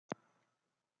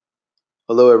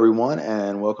Hello, everyone,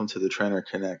 and welcome to the Trainer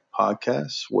Connect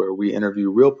podcast, where we interview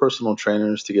real personal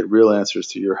trainers to get real answers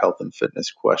to your health and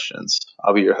fitness questions.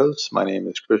 I'll be your host. My name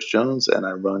is Chris Jones, and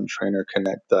I run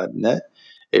TrainerConnect.net,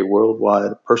 a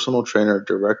worldwide personal trainer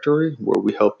directory where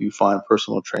we help you find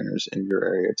personal trainers in your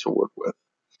area to work with.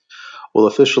 We'll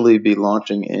officially be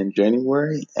launching in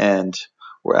January, and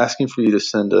we're asking for you to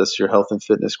send us your health and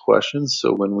fitness questions.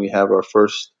 So when we have our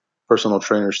first personal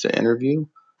trainers to interview,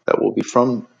 that will be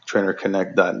from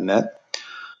TrainerConnect.net,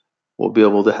 we'll be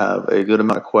able to have a good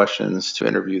amount of questions to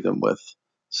interview them with.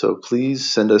 So please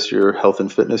send us your health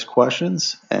and fitness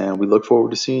questions, and we look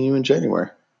forward to seeing you in January.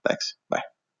 Thanks. Bye.